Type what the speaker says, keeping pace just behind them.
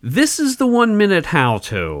This is the 1 Minute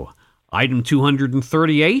How-To. Item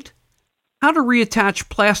 238, how to reattach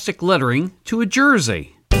plastic lettering to a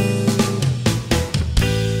jersey.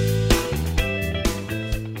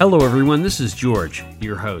 Hello everyone, this is George,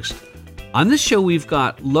 your host. On this show we've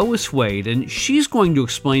got Lois Wade, and she's going to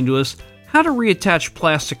explain to us how to reattach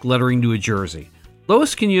plastic lettering to a jersey.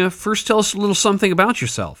 Lois, can you first tell us a little something about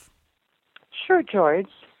yourself? Sure, George.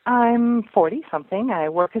 I'm 40-something. I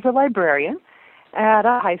work as a librarian at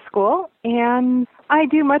a high school, and I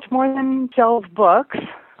do much more than shelve books.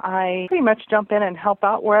 I pretty much jump in and help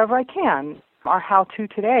out wherever I can. Our how-to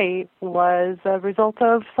today was a result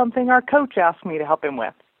of something our coach asked me to help him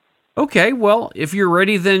with. Okay, well, if you're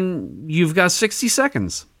ready, then you've got 60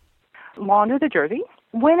 seconds. Launder the jersey.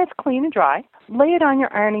 When it's clean and dry, lay it on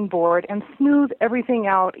your ironing board and smooth everything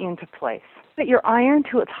out into place. Set your iron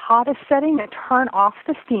to its hottest setting and turn off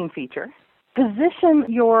the steam feature. Position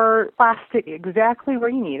your plastic exactly where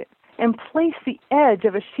you need it and place the edge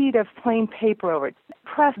of a sheet of plain paper over it.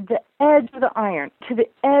 Press the edge of the iron to the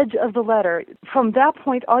edge of the letter. From that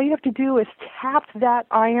point, all you have to do is tap that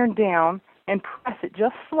iron down and press it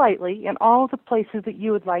just slightly in all of the places that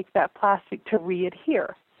you would like that plastic to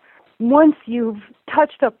readhere. Once you've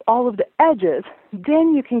touched up all of the edges,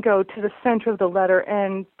 then you can go to the center of the letter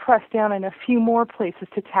and press down in a few more places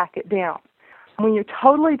to tack it down. When you're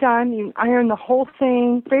totally done, you iron the whole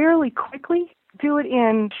thing fairly quickly. Do it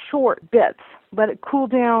in short bits. Let it cool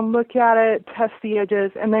down, look at it, test the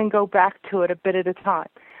edges, and then go back to it a bit at a time.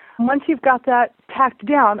 Once you've got that tacked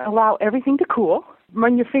down, allow everything to cool.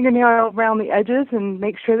 Run your fingernail around the edges and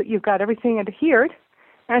make sure that you've got everything adhered.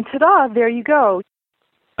 And ta-da, there you go.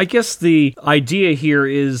 I guess the idea here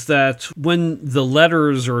is that when the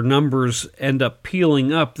letters or numbers end up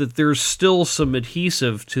peeling up, that there's still some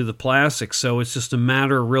adhesive to the plastic. So it's just a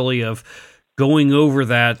matter really of going over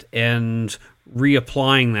that and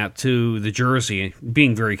reapplying that to the jersey,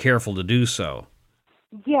 being very careful to do so.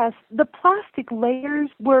 Yes, the plastic layers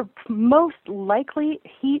were most likely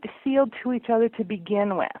heat sealed to each other to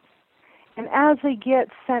begin with. And as they get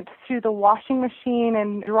sent through the washing machine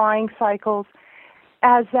and drying cycles,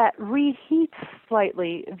 as that reheats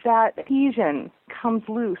slightly, that adhesion comes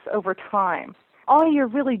loose over time. All you're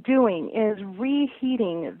really doing is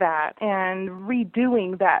reheating that and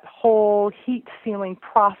redoing that whole heat sealing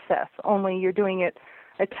process, only you're doing it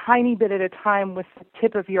a tiny bit at a time with the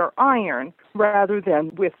tip of your iron rather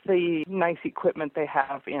than with the nice equipment they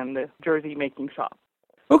have in the jersey making shop.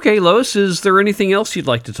 Okay, Lois, is there anything else you'd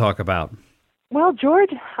like to talk about? Well,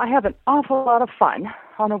 George, I have an awful lot of fun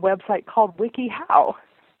on a website called WikiHow.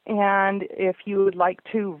 And if you would like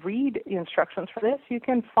to read instructions for this, you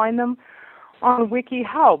can find them on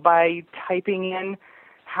WikiHow by typing in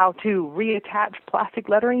how to reattach plastic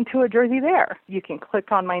lettering to a jersey there. You can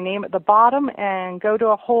click on my name at the bottom and go to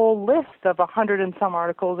a whole list of 100 and some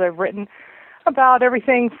articles I've written about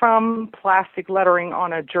everything from plastic lettering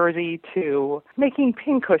on a jersey to making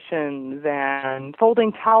pincushions and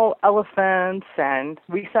folding towel elephants and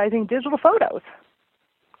resizing digital photos.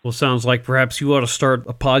 Well, sounds like perhaps you ought to start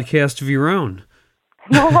a podcast of your own.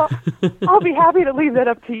 Well, I'll be happy to leave that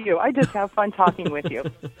up to you. I just have fun talking with you.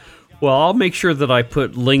 Well, I'll make sure that I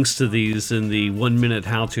put links to these in the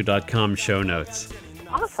 1minutehowto.com show notes.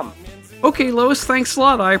 Awesome. Okay, Lois, thanks a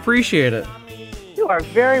lot. I appreciate it. You are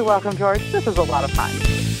very welcome, George. This is a lot of fun.